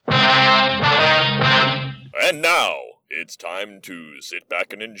And now, it's time to sit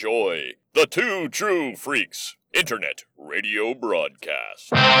back and enjoy the Two True Freaks Internet Radio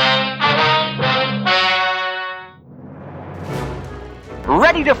Broadcast.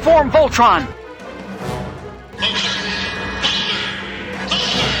 Ready to form Voltron!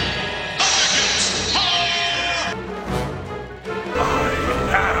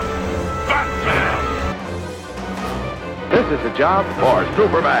 This is a job for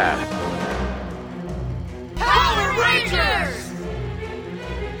Superman. Power Rangers!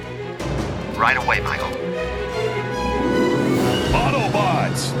 Right away, Michael.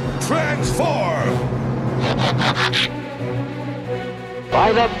 Autobots, transform!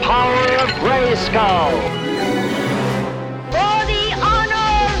 By the power of Grayskull! For the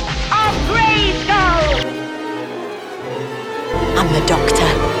honor of Grayskull! I'm the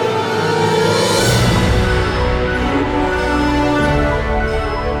Doctor.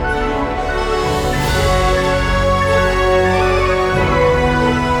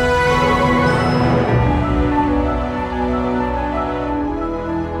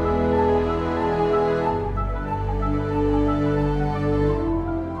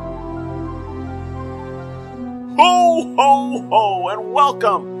 Ho, ho, ho, and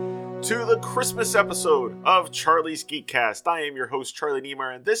welcome to the Christmas episode of Charlie's Geekcast. I am your host, Charlie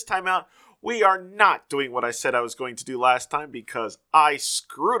Niemeyer, and this time out, we are not doing what I said I was going to do last time because I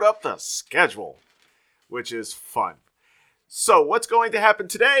screwed up the schedule, which is fun. So what's going to happen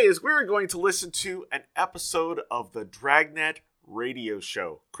today is we're going to listen to an episode of the Dragnet radio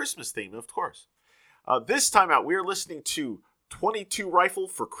show. Christmas theme, of course. This time out, we are listening to 22 Rifle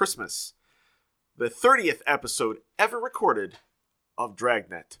for Christmas, the 30th episode ever recorded of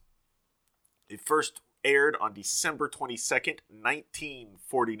Dragnet. It first aired on December 22nd,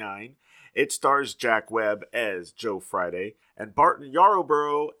 1949. It stars Jack Webb as Joe Friday and Barton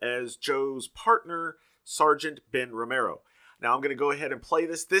Yarborough as Joe's partner, Sergeant Ben Romero. Now I'm going to go ahead and play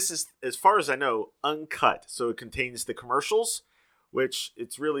this. This is, as far as I know, uncut. So it contains the commercials, which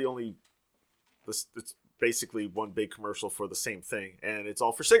it's really only, it's basically one big commercial for the same thing. And it's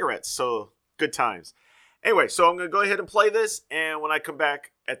all for cigarettes, so good times. Anyway, so I'm going to go ahead and play this, and when I come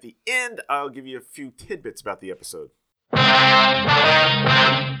back at the end, I'll give you a few tidbits about the episode.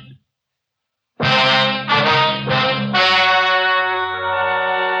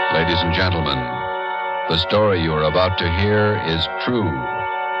 Ladies and gentlemen, the story you are about to hear is true.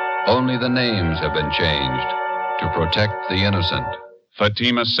 Only the names have been changed to protect the innocent.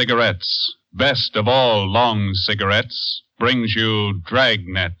 Fatima Cigarettes, best of all long cigarettes, brings you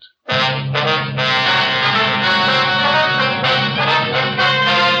Dragnet.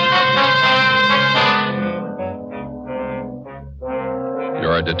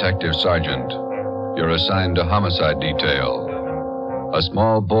 You're a detective sergeant. You're assigned to homicide detail. A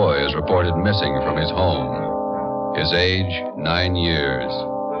small boy is reported missing from his home. His age, 9 years.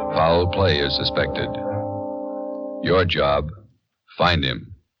 Foul play is suspected. Your job, find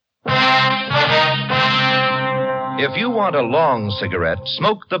him. If you want a long cigarette,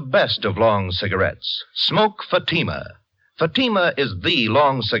 smoke the best of long cigarettes. Smoke Fatima. Fatima is the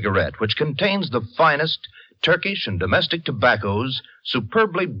long cigarette which contains the finest Turkish and domestic tobaccos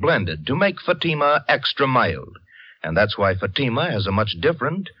superbly blended to make Fatima extra mild. And that's why Fatima has a much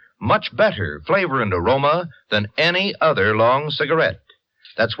different, much better flavor and aroma than any other long cigarette.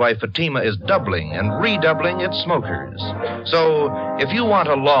 That's why Fatima is doubling and redoubling its smokers. So, if you want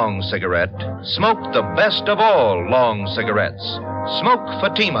a long cigarette, smoke the best of all long cigarettes. Smoke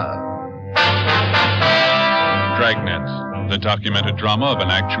Fatima. Dragnet, the documented drama of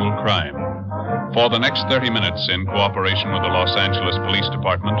an actual crime. For the next 30 minutes, in cooperation with the Los Angeles Police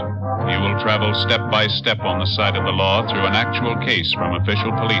Department, you will travel step by step on the side of the law through an actual case from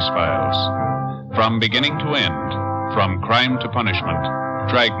official police files. From beginning to end, from crime to punishment,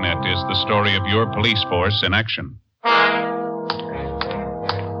 Dragnet is the story of your police force in action.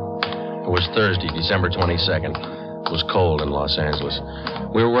 It was Thursday, December 22nd. It was cold in Los Angeles.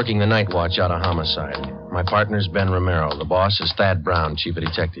 We were working the night watch out of homicide. My partner's Ben Romero. The boss is Thad Brown, chief of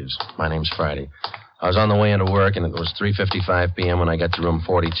detectives. My name's Friday. I was on the way into work, and it was 3:55 p.m. when I got to room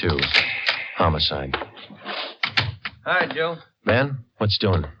 42. Homicide. Hi, Joe. Ben, what's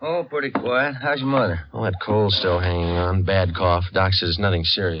doing? Oh, pretty quiet. How's your mother? Oh, that cold's still hanging on. Bad cough. Doc says nothing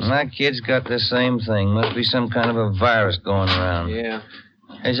serious. My kid's got the same thing. Must be some kind of a virus going around. Yeah.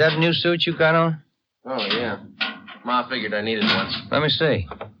 Is that a new suit you got on? Oh, yeah. Ma figured I needed one. Let me see.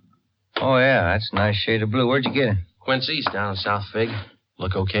 Oh, yeah, that's a nice shade of blue. Where'd you get it? Quincy's down in South Fig.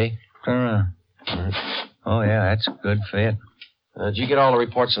 Look okay? Turn around. All right. Oh, yeah, that's a good fit. Did you get all the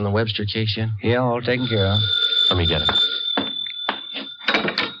reports on the Webster case yet? Yeah, all taken care of. Let me get it.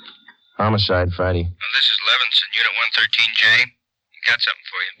 Homicide, Friday. This is Levinson, Unit 113J. Got something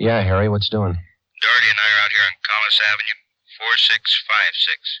for you. Yeah, Harry, what's doing? Doherty and I are out here on Collis Avenue,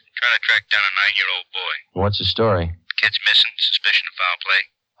 4656, trying to track down a 9-year-old boy. What's the story? Kid's missing, suspicion of foul play.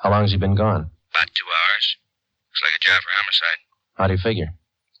 How long has he been gone? About 2 hours. Looks like a job for homicide. How do you figure?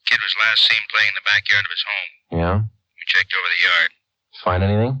 Kid was last seen playing in the backyard of his home. Yeah? We checked over the yard. Find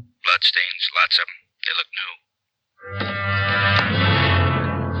anything? Bloodstains, lots of them. They look new.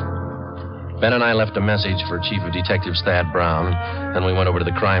 Ben and I left a message for Chief of Detectives Thad Brown. Then we went over to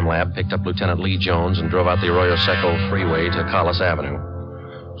the crime lab, picked up Lieutenant Lee Jones, and drove out the Arroyo Seco freeway to Collis Avenue.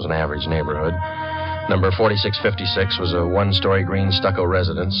 It was an average neighborhood. Number 4656 was a one-story green stucco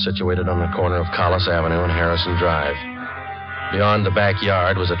residence situated on the corner of Collis Avenue and Harrison Drive. Beyond the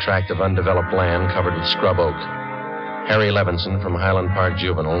backyard was a tract of undeveloped land covered with scrub oak. Harry Levinson from Highland Park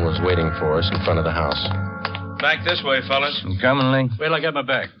Juvenile was waiting for us in front of the house. Back this way, fellas. I'm coming, Lee. Wait till I get my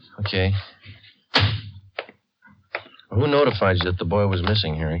bag. Okay. Who notified you that the boy was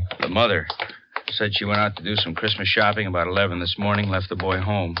missing, Harry? The mother. Said she went out to do some Christmas shopping about 11 this morning, left the boy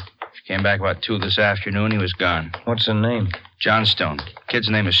home. She came back about 2 this afternoon. He was gone. What's the name? Johnstone. Kid's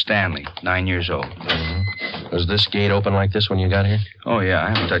name is Stanley, 9 years old. Mm-hmm. Was this gate open like this when you got here? Oh, yeah. I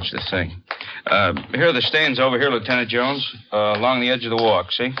haven't touched the thing. Here are the stains over here, Lieutenant Jones, along the edge of the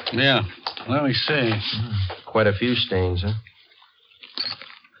walk, see? Yeah. Let me see. Quite a few stains, huh?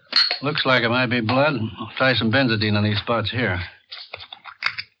 Looks like it might be blood. I'll try some benzodine on these spots here.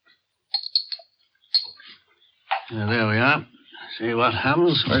 Yeah, there we are. See what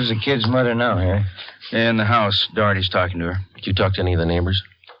happens? Where's the kid's mother now, Harry? In the house. Doherty's talking to her. Did you talk to any of the neighbors?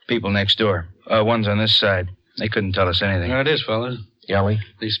 People next door. One's on this side. They couldn't tell us anything. There it is, fellas. Yeah, Lee?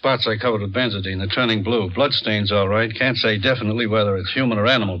 These spots I covered with benzodine, they're turning blue. Bloodstains, all right. Can't say definitely whether it's human or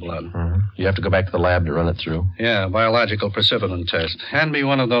animal blood. Mm-hmm. You have to go back to the lab to run it through. Yeah, biological precipitin test. Hand me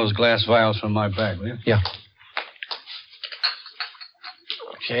one of those glass vials from my bag, will you? Yeah.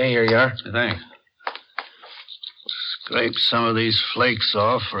 Okay, here you are. Thanks. Scrape some of these flakes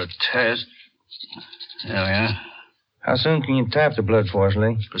off for a test. There we are. How soon can you tap the blood for us,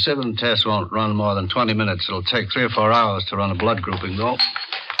 Lee? Precipitin test won't run more than 20 minutes. It'll take 3 or 4 hours to run a blood grouping, though.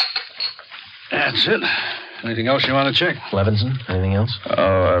 That's it. Anything else you want to check? Levinson, anything else?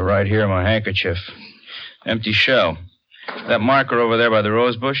 Oh, right here, my handkerchief. Empty shell. That marker over there by the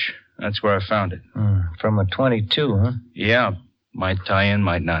rose bush, that's where I found it. From a .22, huh? Yeah. Might tie in,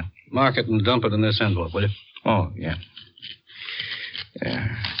 might not. Mark it and dump it in this envelope, will you? Oh, yeah.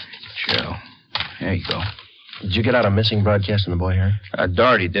 There. Shell. There you go. Did you get out a missing broadcast on the boy, Harry?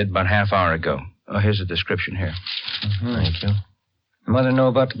 Doherty did about half hour ago. Oh, here's a description here. Mm-hmm. Thank you. Mother know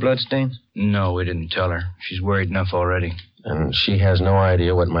about the bloodstains? No, we didn't tell her. She's worried enough already. And she has no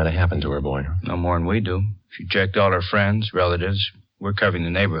idea what might have happened to her boy? No more than we do. She checked all her friends, relatives. We're covering the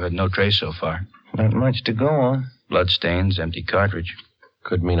neighborhood. No trace so far. Not much to go on. Bloodstains, empty cartridge.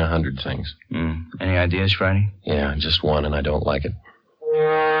 Could mean 100 things. Any ideas, Friday? Yeah, just one, and I don't like it.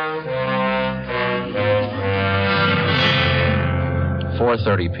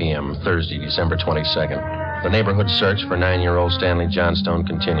 4:30 p.m., Thursday, December 22nd. The neighborhood search for 9-year-old Stanley Johnstone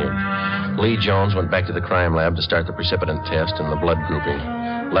continued. Lee Jones went back to the crime lab to start the precipitin test and the blood grouping.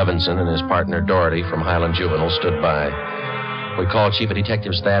 Levinson and his partner Doherty from Highland Juvenile stood by. We called Chief of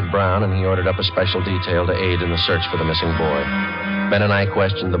Detectives Thad Brown, and he ordered up a special detail to aid in the search for the missing boy. Ben and I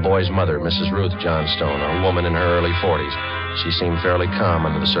questioned the boy's mother, Mrs. Ruth Johnstone, a woman in her early 40s. She seemed fairly calm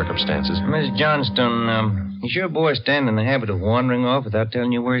under the circumstances. Miss Johnstone, is your boy Stan in the habit of wandering off without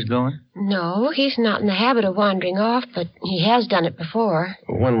telling you where he's going? No, he's not in the habit of wandering off, but he has done it before.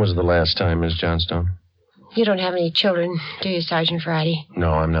 When was the last time, Miss Johnstone? You don't have any children, do you, Sergeant Friday?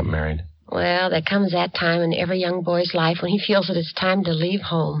 No, I'm not married. Well, there comes that time in every young boy's life when he feels that it's time to leave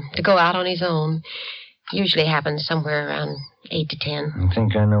home, to go out on his own. Usually happens somewhere around 8 to 10. I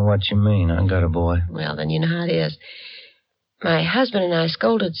think I know what you mean. I got a boy. Well, then you know how it is. My husband and I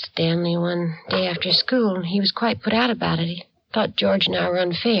scolded Stanley one day after school, and he was quite put out about it. He thought George and I were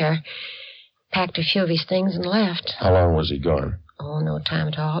unfair. Packed a few of his things and left. How long was he gone? Oh, no time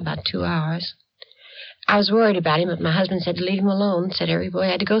at all, about 2 hours. I was worried about him, but my husband said to leave him alone. Said every boy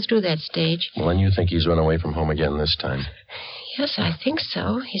had to go through that stage. Well, then you think he's run away from home again this time? Yes, I think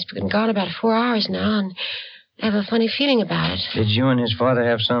so. He's been gone about 4 hours now, and I have a funny feeling about it. Did you and his father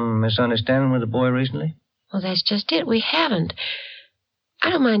have some misunderstanding with the boy recently? Well, that's just it. We haven't. I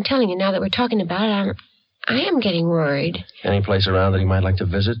don't mind telling you now that we're talking about it. I am getting worried. Any place around that he might like to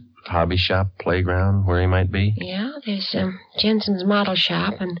visit? Hobby shop, playground, where he might be? Yeah, there's Jensen's model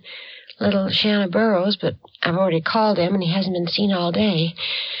shop and little Shanna Burroughs, but I've already called him, and he hasn't been seen all day.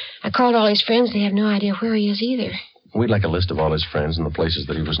 I called all his friends. They have no idea where he is either. We'd like a list of all his friends and the places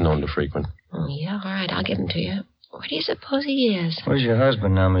that he was known to frequent. Oh, Oh, yeah, all right, I'll give him to you. Where do you suppose he is? Where's your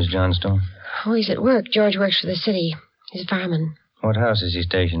husband now, Miss Johnstone? Oh, he's at work. George works for the city. He's a fireman. What house is he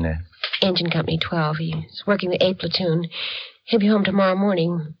stationed at? Engine Company 12. He's working the 8th platoon. He'll be home tomorrow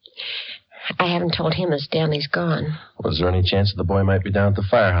morning. I haven't told him that Stanley's gone. Was there any chance that the boy might be down at the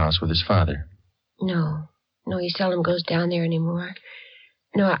firehouse with his father? No. No, he seldom goes down there anymore.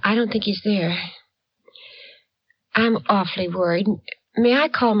 No, I don't think he's there. I'm awfully worried. May I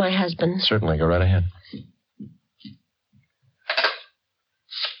call my husband? Certainly. Go right ahead.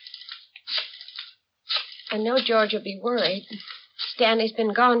 I know George will be worried. Stanley's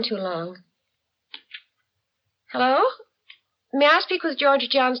been gone too long. Hello? May I speak with George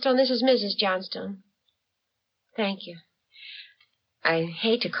Johnstone? This is Mrs. Johnstone. Thank you. I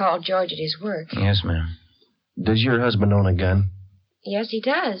hate to call George at his work. Yes, ma'am. Does your husband own a gun? Yes, he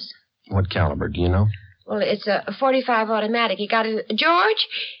does. What caliber, do you know? Well, it's a .45 automatic. He got it. George?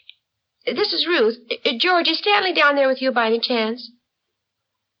 This is Ruth. George, is Stanley down there with you by any chance?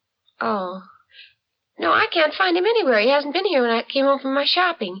 Oh. No, I can't find him anywhere. He hasn't been here when I came home from my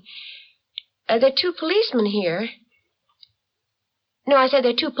shopping. There are 2 policemen here. No, I said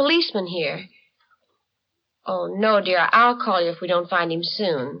there are 2 policemen here. Oh, no, dear. I'll call you if we don't find him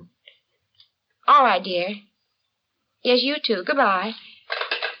soon. All right, dear. Yes, you too. Goodbye.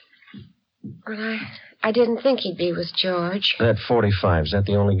 Well, I didn't think he'd be with George. That .45, is that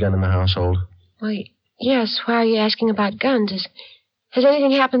the only gun in the household? Well, yes. Why are you asking about guns? Has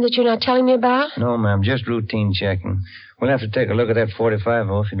anything happened that you're not telling me about? No, ma'am. Just routine checking. We'll have to take a look at that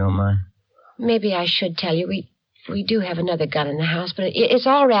 .45, if you don't mind. Maybe I should tell you. We do have another gun in the house, but it's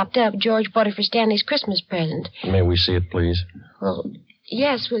all wrapped up. George bought it for Stanley's Christmas present. May we see it, please? Well,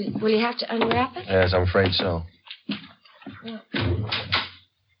 yes. Will you have to unwrap it? Yes, I'm afraid so. Yeah.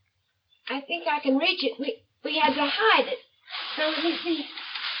 I think I can reach it. We had to hide it. So let me see.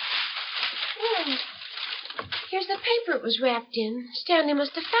 Oh, here's the paper it was wrapped in. Stanley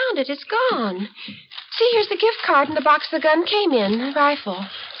must have found it. It's gone. See, here's the gift card and the box the gun came in, the rifle.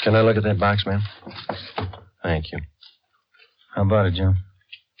 Can I look at that box, ma'am? Thank you. How about it, Joe?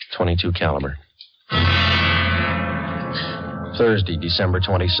 .22 caliber. Thursday, December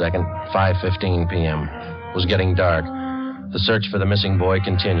 22nd, 5:15 p.m. It was getting dark. The search for the missing boy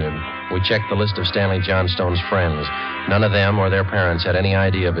continued. We checked the list of Stanley Johnstone's friends. None of them or their parents had any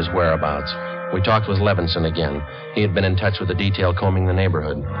idea of his whereabouts. We talked with Levinson again. He had been in touch with the detail combing the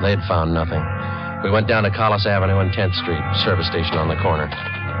neighborhood. They had found nothing. We went down to Collis Avenue and 10th Street, service station on the corner.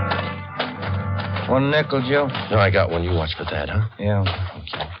 1 nickel, Joe? No, I got one. You watch for that, huh? Yeah.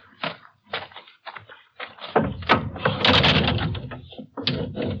 Okay.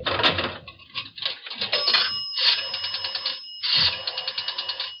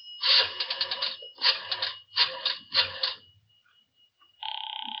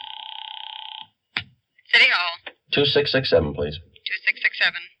 City Hall. 2667, please.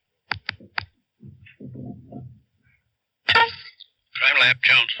 2667. Crime Lab,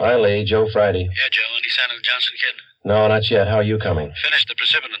 Jones. Hi, Lee. Joe Friday. Yeah, Joe. Any sign of the Johnson kid? No, not yet. How are you coming? Finished the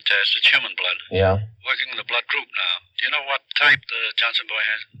precipitin test. It's human blood. Yeah? Working the blood group now. Do you know what type the Johnson boy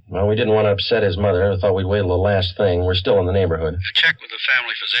has? Well, we didn't want to upset his mother. I thought we'd wait till the last thing. We're still in the neighborhood. Check with the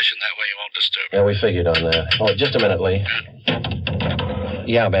family physician. That way you won't disturb him. Yeah, we figured on that. Oh, just a minute, Lee.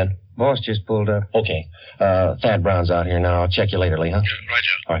 Yeah, Ben. Boss just pulled up. Okay. Thad Brown's out here now. I'll check you later, Lee, huh? Yeah, right,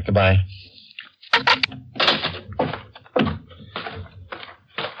 Joe. All right, goodbye.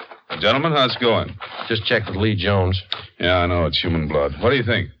 Gentlemen, how's it going? Just checked with Lee Jones. Yeah, I know. It's human blood. What do you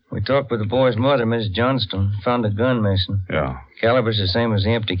think? We talked with the boy's mother, Miss Johnstone. Found a gun missing. Yeah. Caliber's the same as the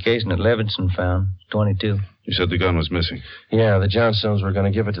empty casing that Levinson found. 22. You said the gun was missing. Yeah, the Johnstones were going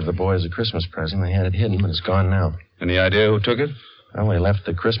to give it to the boy as a Christmas present. They had it hidden, but it's gone now. Any idea who took it? Well, they left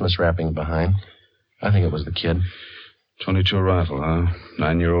the Christmas wrapping behind. I think it was the kid. 22 rifle, huh?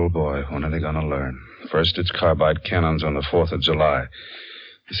 9-year-old boy. When are they going to learn? First, it's carbide cannons on the 4th of July.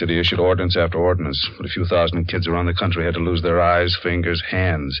 The city issued ordinance after ordinance, but a few thousand kids around the country had to lose their eyes, fingers,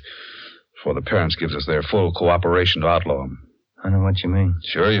 hands before the parents gives us their full cooperation to outlaw them. I know what you mean.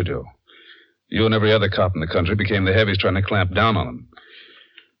 Sure you do. You and every other cop in the country became the heavies trying to clamp down on them.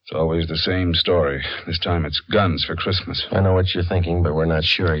 It's always the same story. This time it's guns for Christmas. I know what you're thinking, but we're not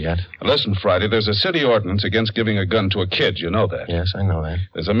sure yet. Now listen, Friday, there's a city ordinance against giving a gun to a kid. You know that? Yes, I know that.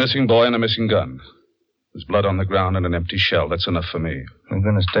 There's a missing boy and a missing gun. There's blood on the ground and an empty shell. That's enough for me. We're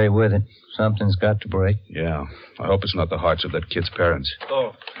going to stay with it. Something's got to break. Yeah. I hope it's not the hearts of that kid's parents.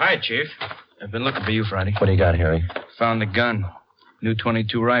 Oh, hi, Chief. I've been looking for you, Friday. What do you got, Harry? Found the gun. New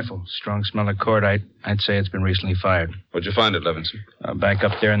 .22 rifle. Strong smell of cordite. I'd say it's been recently fired. Where'd you find it, Levinson? Back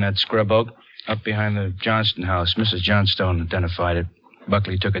up there in that scrub oak. Up behind the Johnston house. Mrs. Johnstone identified it.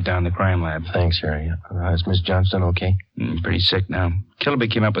 Buckley took it down to the crime lab. Thanks, Harry. Is Miss Johnston okay? Pretty sick now.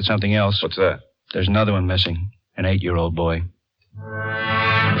 Killaby came up with something else. What's that? There's another one missing. An 8-year-old boy.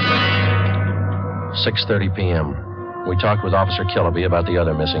 6:30 p.m. We talked with Officer Killaby about the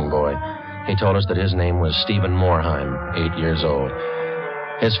other missing boy. He told us that his name was Stephen Morheim, 8 years old.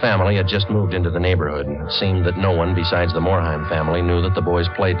 His family had just moved into the neighborhood, and it seemed that no one besides the Morheim family knew that the boys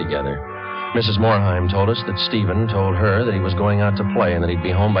played together. Mrs. Morheim told us that Stephen told her that he was going out to play and that he'd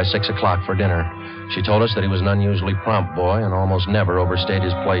be home by 6 o'clock for dinner. She told us that he was an unusually prompt boy and almost never overstayed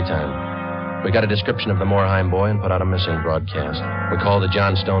his playtime. We got a description of the Morheim boy and put out a missing broadcast. We called the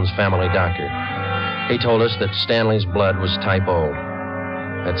Johnstones' family doctor. He told us that Stanley's blood was type O.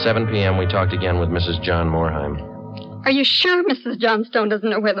 At 7 p.m., we talked again with Mrs. John Morheim. Are you sure Mrs. Johnstone doesn't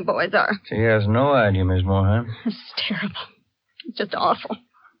know where the boys are? She has no idea, Miss Morheim. This is terrible. It's just awful.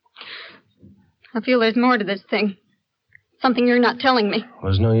 I feel there's more to this thing. Something you're not telling me. Well,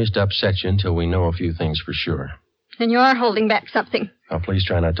 there's no use to upset you until we know a few things for sure. And you are holding back something. Now, please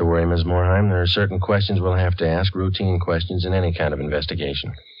try not to worry, Miss Morheim. There are certain questions we'll have to ask, routine questions in any kind of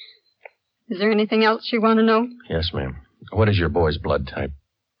investigation. Is there anything else you want to know? Yes, ma'am. What is your boy's blood type?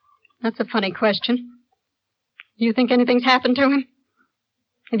 That's a funny question. Do you think anything's happened to him?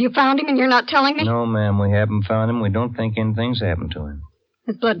 Have you found him and you're not telling me? No, ma'am, we haven't found him. We don't think anything's happened to him.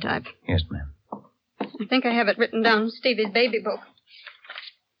 His blood type. Yes, ma'am. I think I have it written down in Stevie's baby book.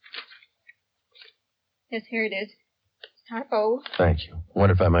 Yes, here it is. It's type O. Thank you. I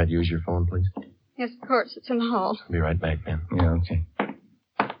wonder if I might use your phone, please? Yes, of course. It's in the hall. I'll be right back, ma'am. Yeah, okay.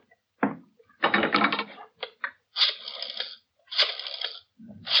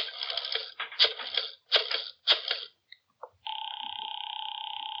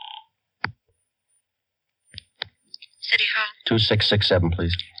 City Hall. 2667,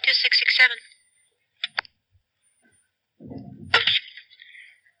 please. 2667.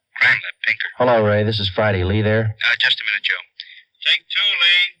 Crime lab, Pinker. Hello, Ray. This is Friday. Lee there? Just a minute, Joe. Take 2,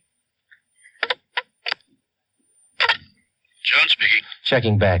 Lee. Joan speaking.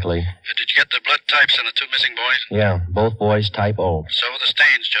 Checking back, Lee. Did you get the blood types on the 2 missing boys? Yeah, both boys type O. So were the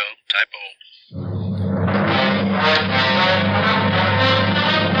stains, Joe. Type O.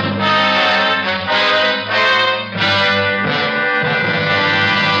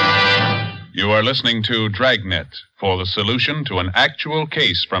 You are listening to Dragnet for the solution to an actual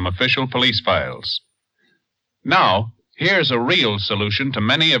case from official police files. Now, here's a real solution to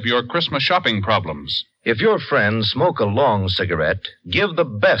many of your Christmas shopping problems. If your friends smoke a long cigarette, give the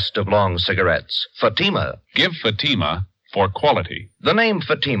best of long cigarettes, Fatima. Give Fatima for quality. The name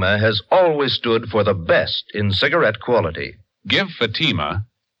Fatima has always stood for the best in cigarette quality. Give Fatima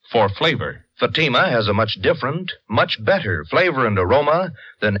for flavor. Fatima has a much different, much better flavor and aroma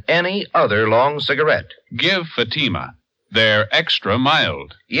than any other long cigarette. Give Fatima. They're extra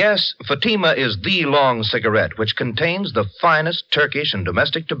mild. Yes, Fatima is the long cigarette which contains the finest Turkish and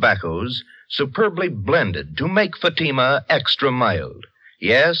domestic tobaccos superbly blended to make Fatima extra mild.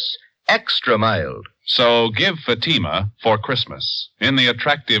 Yes, extra mild. So give Fatima for Christmas in the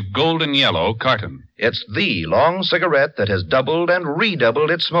attractive golden yellow carton. It's the long cigarette that has doubled and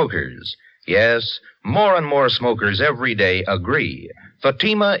redoubled its smokers. Yes, more and more smokers every day agree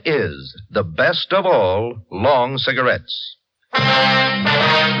Fatima is the best of all long cigarettes. 8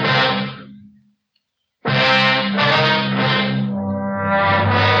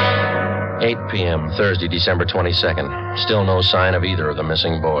 p.m., Thursday, December 22nd. Still no sign of either of the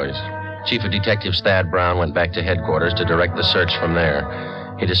missing boys. Chief of Detectives Thad Brown went back to headquarters to direct the search from there.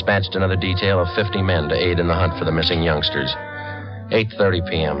 He dispatched another detail of 50 men to aid in the hunt for the missing youngsters. 8:30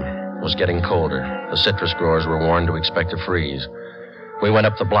 p.m. It was getting colder. The citrus growers were warned to expect a freeze. We went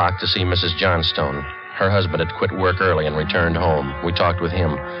up the block to see Mrs. Johnstone. Her husband had quit work early and returned home. We talked with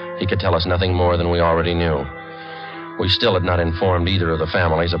him. He could tell us nothing more than we already knew. We still had not informed either of the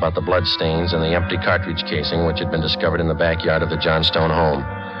families about the bloodstains and the empty cartridge casing which had been discovered in the backyard of the Johnstone home.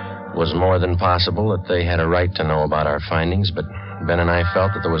 It was more than possible that they had a right to know about our findings, but Ben and I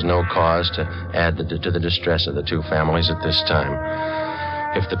felt that there was no cause to add to the distress of the two families at this time.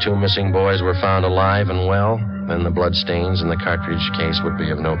 If the two missing boys were found alive and well, then the bloodstains in the cartridge case would be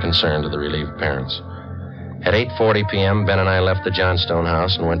of no concern to the relieved parents. At 8:40 p.m., Ben and I left the Johnstone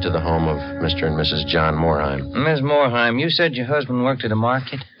house and went to the home of Mr. and Mrs. John Morheim. Miss Morheim, you said your husband worked at a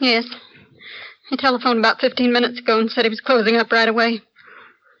market? Yes. He telephoned about 15 minutes ago and said he was closing up right away.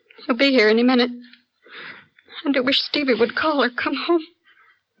 He'll be here any minute. I do wish Stevie would call or come home.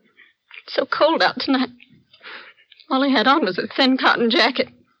 It's so cold out tonight. All he had on was a thin cotton jacket.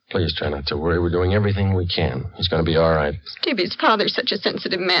 Please try not to worry. We're doing everything we can. He's going to be all right. Stevie's father's such a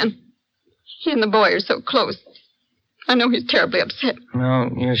sensitive man. He and the boy are so close. I know he's terribly upset. No,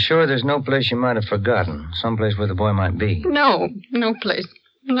 you're sure there's no place you might have forgotten? Someplace where the boy might be? No place.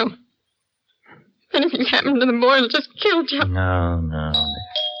 No. If anything happened to the boy, it'll just kill Joe. No.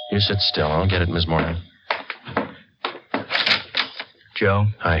 You sit still. I'll get it, Miss Moore. Joe?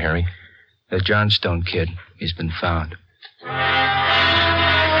 Hi, Harry. The Johnstone kid. He's been found.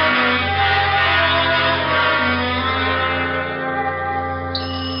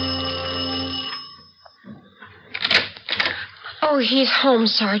 Oh, he's home,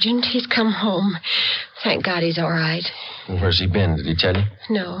 Sergeant. He's come home. Thank God he's all right. Where's he been? Did he tell you?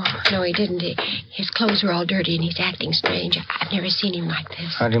 No, he didn't. His clothes were all dirty, and he's acting strange. I've never seen him like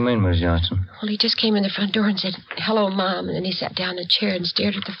this. How do you mean, Miss Johnson? Well, he just came in the front door and said, "Hello, Mom," and then he sat down in a chair and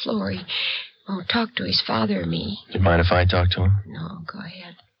stared at the floor. He won't talk to his father or me. Do you mind if I talk to him? No, go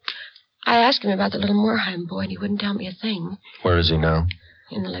ahead. I asked him about the little Moorheim boy, and he wouldn't tell me a thing. Where is he now?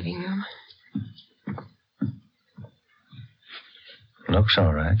 In the living room. Looks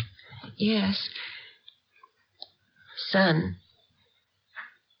all right. Yes. Son,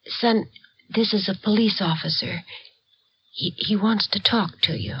 this is a police officer. He wants to talk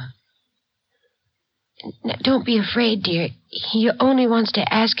to you. Now, don't be afraid, dear. He only wants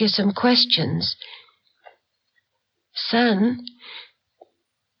to ask you some questions. Son.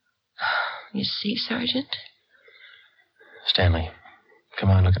 You see, Sergeant? Stanley, come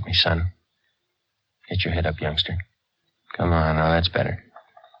on, look at me, son. Get your head up, youngster. Come on, now that's better.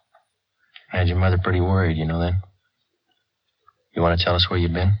 I had your mother pretty worried, you know that? You want to tell us where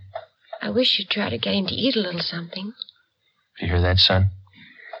you've been? I wish you'd try to get him to eat a little something. You hear that, son?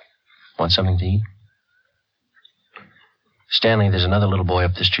 Want something to eat? Stanley, there's another little boy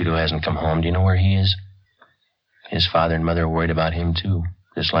up the street who hasn't come home. Do you know where he is? His father and mother are worried about him, too,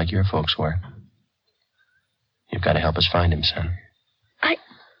 just like your folks were. You've got to help us find him, son. I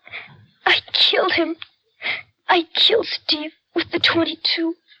killed him. I killed Steve with the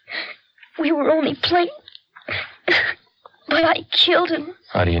 .22. We were only playing. But I killed him.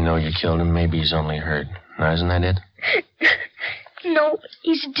 How do you know you killed him? Maybe he's only hurt. Now, isn't that it? No,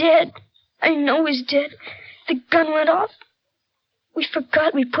 he's dead. I know he's dead. The gun went off. We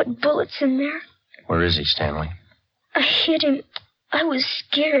forgot we put bullets in there. Where is he, Stanley? I hid him. I was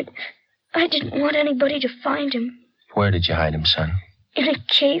scared. I didn't want anybody to find him. Where did you hide him, son? In a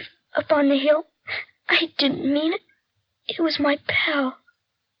cave up on the hill. I didn't mean it. It was my pal.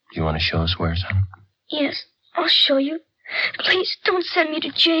 You want to show us where, son? Yes, I'll show you. Please don't send me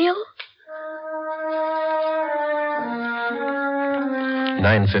to jail.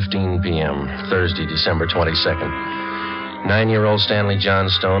 9:15 p.m., Thursday, December 22nd. 9-year-old Stanley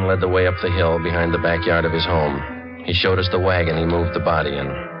Johnstone led the way up the hill behind the backyard of his home. He showed us the wagon he moved the body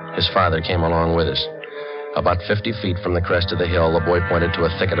in. His father came along with us. About 50 feet from the crest of the hill, the boy pointed to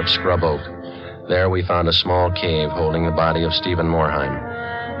a thicket of scrub oak. There we found a small cave holding the body of Stephen Moorheim.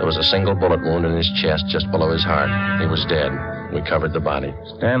 There was a single bullet wound in his chest just below his heart. He was dead. We covered the body.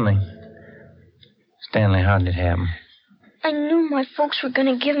 Stanley, how did it happen? I knew my folks were going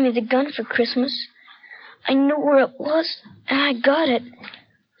to give me the gun for Christmas. I knew where it was, and I got it.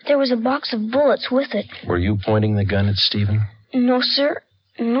 There was a box of bullets with it. Were you pointing the gun at Stephen? No, sir.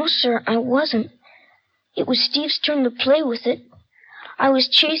 No, sir, I wasn't. It was Steve's turn to play with it. I was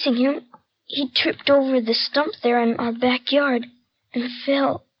chasing him. He tripped over the stump there in our backyard and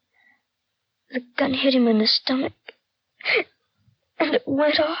fell. The gun hit him in the stomach, and it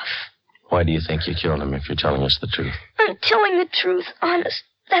went off. Why do you think you killed him if you're telling us the truth? I'm telling the truth, honest.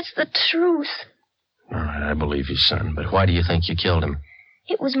 That's the truth. All right, I believe you, son, but why do you think you killed him?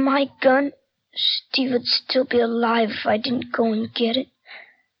 It was my gun. Steve would still be alive if I didn't go and get it.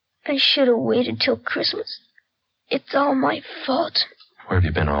 I should have waited till Christmas. It's all my fault. Where have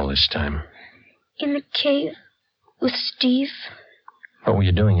you been all this time? In the cave with Steve. What were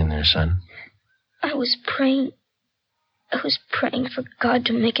you doing in there, son? I was praying. I was praying for God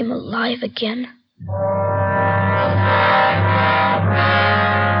to make him alive again.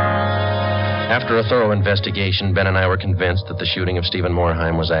 After a thorough investigation, Ben and I were convinced that the shooting of Stephen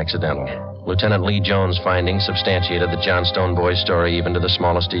Moorheim was accidental. Lieutenant Lee Jones' findings substantiated the Johnstone boy's story even to the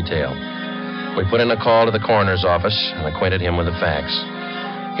smallest detail. We put in a call to the coroner's office and acquainted him with the facts.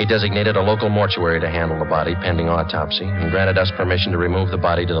 He designated a local mortuary to handle the body pending autopsy and granted us permission to remove the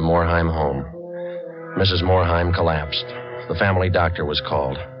body to the Moorheim home. Mrs. Moorheim collapsed. The family doctor was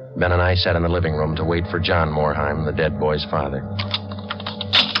called. Ben and I sat in the living room to wait for John Moorheim, the dead boy's father.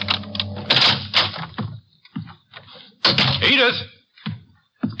 Edith!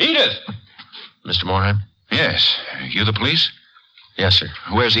 Edith! Mr. Moorheim? Yes. You the police? Yes, sir.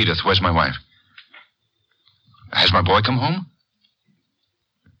 Where's Edith? Where's my wife? Has my boy come home?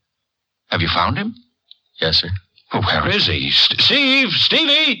 Have you found him? Yes, sir. Oh, where is he? Steve!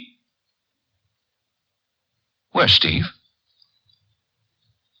 Stevie! Where's Steve?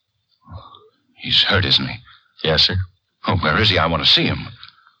 He's hurt, isn't he? Yes, sir. Oh, where is he? I want to see him.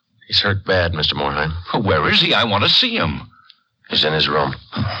 He's hurt bad, Mr. Morheim. Oh, where is he? I want to see him. He's in his room.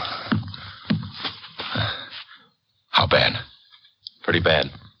 How bad? Pretty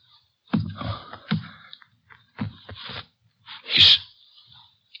bad.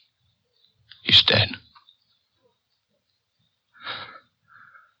 He's dead.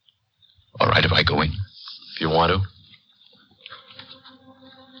 All right if I go in. If you want to.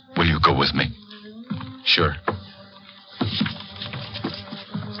 Will you go with me? Sure.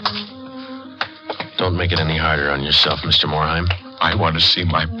 Don't make it any harder on yourself, Mr. Morheim. I want to see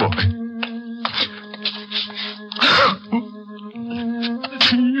my boy.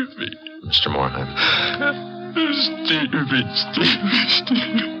 Stevie. Mr. Morheim. Stevie.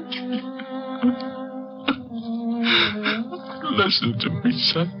 Listen to me,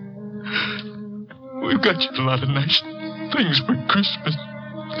 son. We've got you a lot of nice things for Christmas.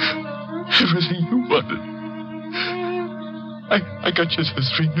 Everything you wanted. I got you the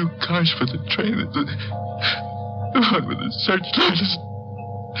 3 new cars for the train. The one with the searchlight is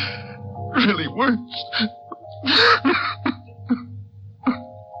really works.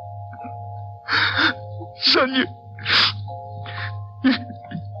 Son, you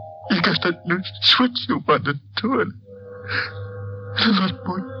got that new switch you wanted to, and a lot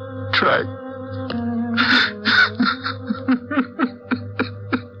more track.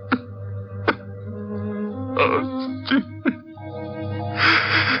 Oh, Steve.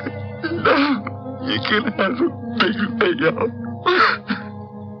 Now you can have a big layout.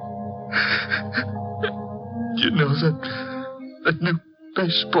 You know that new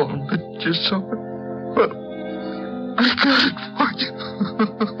baseball that you saw? Well, I got it for you.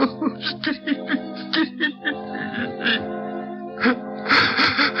 Steve.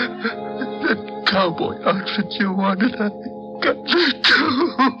 That cowboy outfit you wanted, I got that too.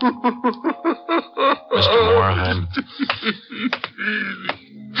 Mr. Morheim.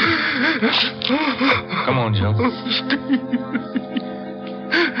 Come on, Joe.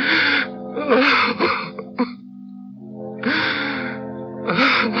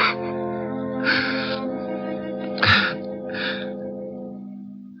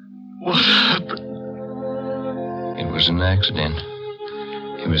 What happened? It was an accident.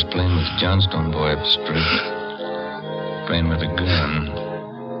 He was playing with the Johnstone boy up the street. Playing with a gun.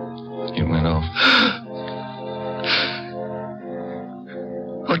 It went off.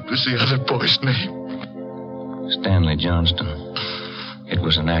 What was the other boy's name? Stanley Johnston. It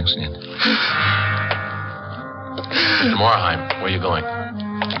was an accident. Mr. Morheim, where are you going?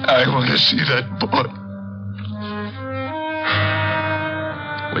 I want to see that boy.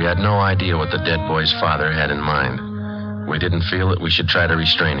 We had no idea what the dead boy's father had in mind. We didn't feel that we should try to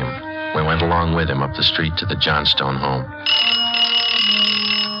restrain him. We went along with him up the street to the Johnstone home.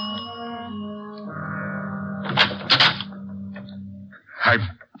 I'm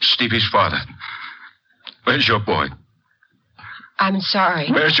Stevie's father. Where's your boy? I'm sorry.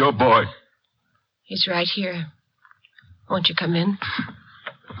 Where's your boy? He's right here. Won't you come in?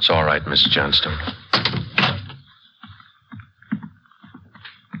 It's all right, Miss Johnstone.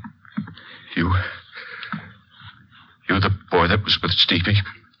 You're the boy that was with Stevie?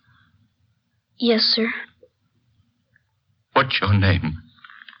 Yes, sir. What's your name?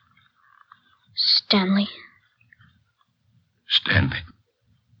 Stanley. Stanley.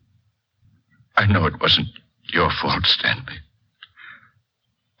 I know it wasn't your fault, Stanley.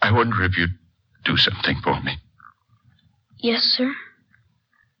 I wonder if you'd do something for me. Yes, sir.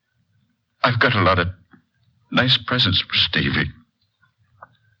 I've got a lot of nice presents for Stevie.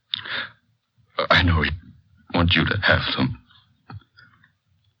 I know he'd want you to have them.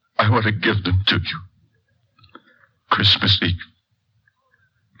 I want to give them to you. Christmas Eve.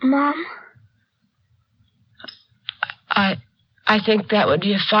 Mom? I think that would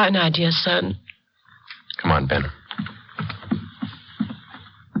be a fine idea, son. Come on, Ben.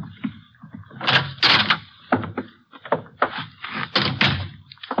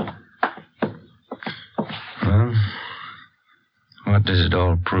 Well, what does it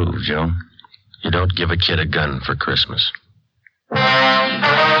all prove, Joe? You don't give a kid a gun for Christmas.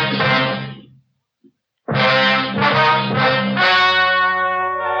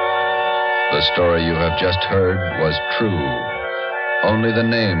 The story you have just heard was true. Only the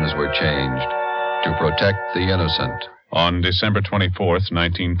names were changed to protect the innocent. On December 24th,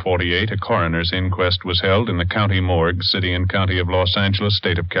 1948, a coroner's inquest was held in the county morgue, city and county of Los Angeles,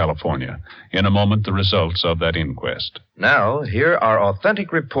 state of California. In a moment, the results of that inquest. Now, here are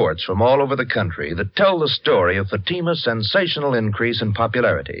authentic reports from all over the country that tell the story of Fatima's sensational increase in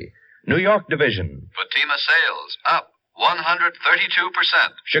popularity. New York Division. Fatima sales up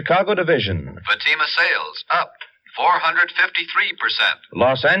 132%. Chicago Division. Fatima sales up 453%.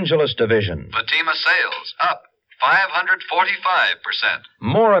 Los Angeles Division. Fatima sales up 545%.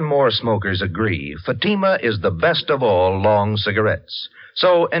 More and more smokers agree Fatima is the best of all long cigarettes.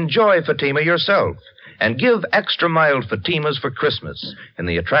 So enjoy Fatima yourself and give extra mild Fatimas for Christmas in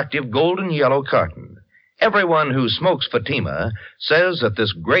the attractive golden yellow carton. Everyone who smokes Fatima says that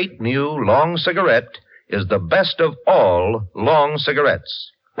this great new long cigarette is the best of all long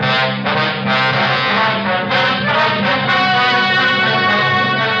cigarettes.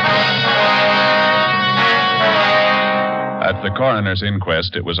 At the coroner's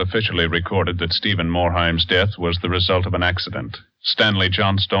inquest, it was officially recorded that Stephen Morheim's death was the result of an accident. Stanley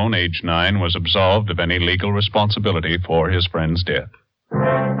Johnstone, age 9, was absolved of any legal responsibility for his friend's death.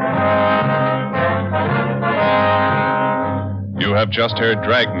 You have just heard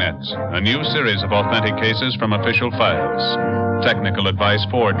Dragnet, a new series of authentic cases from official files. Technical advice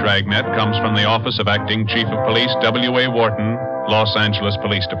for Dragnet comes from the Office of Acting Chief of Police W.A. Wharton, Los Angeles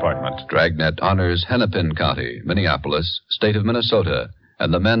Police Department. Dragnet honors Hennepin County, Minneapolis, state of Minnesota,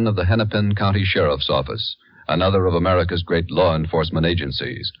 and the men of the Hennepin County Sheriff's Office, another of America's great law enforcement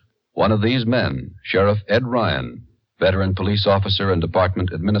agencies. One of these men, Sheriff Ed Ryan, veteran police officer and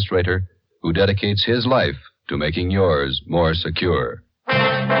department administrator, who dedicates his life to making yours more secure.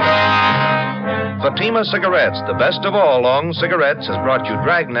 Fatima Cigarettes, the best of all long cigarettes, has brought you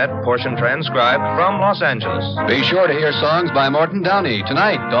Dragnet, portion transcribed from Los Angeles. Be sure to hear songs by Morton Downey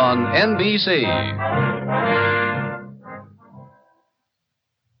tonight on NBC.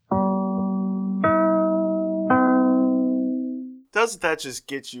 Doesn't that just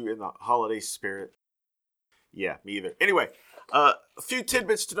get you in the holiday spirit? Yeah, me either. Anyway, a few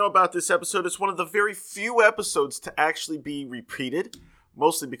tidbits to know about this episode. It's one of the very few episodes to actually be repeated,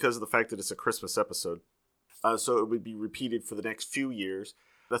 mostly because of the fact that it's a Christmas episode. So it would be repeated for the next few years.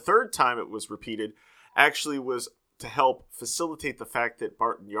 The third time it was repeated actually was to help facilitate the fact that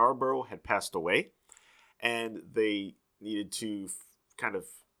Barton Yarborough had passed away, and they needed to kind of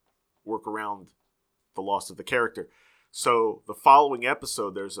work around the loss of the character. So the following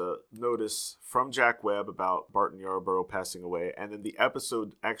episode, there's a notice from Jack Webb about Barton Yarborough passing away, and then the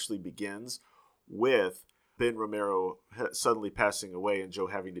episode actually begins with Ben Romero suddenly passing away and Joe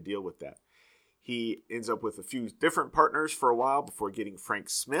having to deal with that. He ends up with a few different partners for a while before getting Frank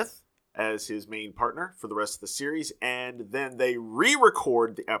Smith as his main partner for the rest of the series, and then they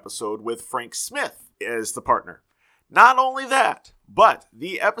re-record the episode with Frank Smith as the partner. Not only that, but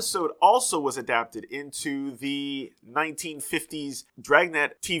the episode also was adapted into the 1950s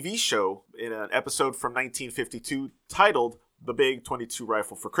Dragnet TV show in an episode from 1952 titled The Big 22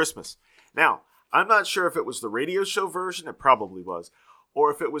 Rifle for Christmas. Now, I'm not sure if it was the radio show version, it probably was,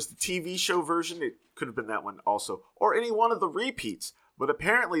 or if it was the TV show version, it could have been that one also, or any one of the repeats. But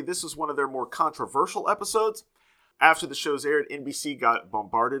apparently this was one of their more controversial episodes. After the shows aired, NBC got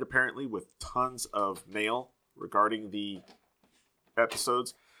bombarded apparently with tons of mail regarding the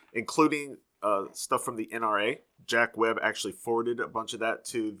episodes, including stuff from the NRA. Jack Webb actually forwarded a bunch of that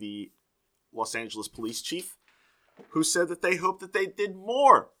to the Los Angeles police chief, who said that they hoped that they did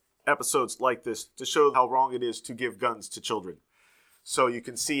more episodes like this to show how wrong it is to give guns to children. So you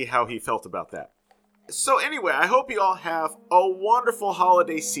can see how he felt about that. So anyway, I hope you all have a wonderful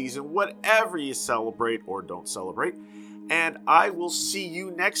holiday season, whatever you celebrate or don't celebrate. And I will see you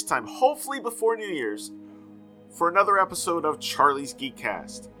next time, hopefully before New Year's, for another episode of Charlie's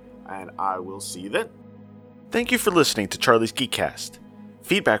Geekcast. And I will see you then. Thank you for listening to Charlie's Geekcast.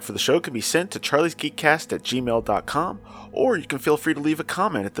 Feedback for the show can be sent to charliesgeekcast@gmail.com, or you can feel free to leave a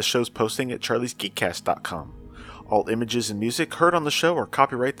comment at the show's posting at charliesgeekcast.com. All images and music heard on the show are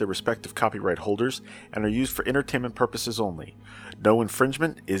copyright their respective copyright holders and are used for entertainment purposes only. No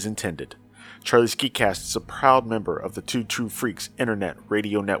infringement is intended. Charlie's Geekcast is a proud member of the Two True Freaks Internet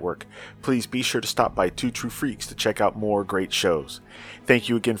Radio Network. Please be sure to stop by Two True Freaks to check out more great shows. Thank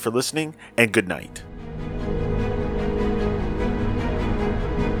you again for listening, and good night.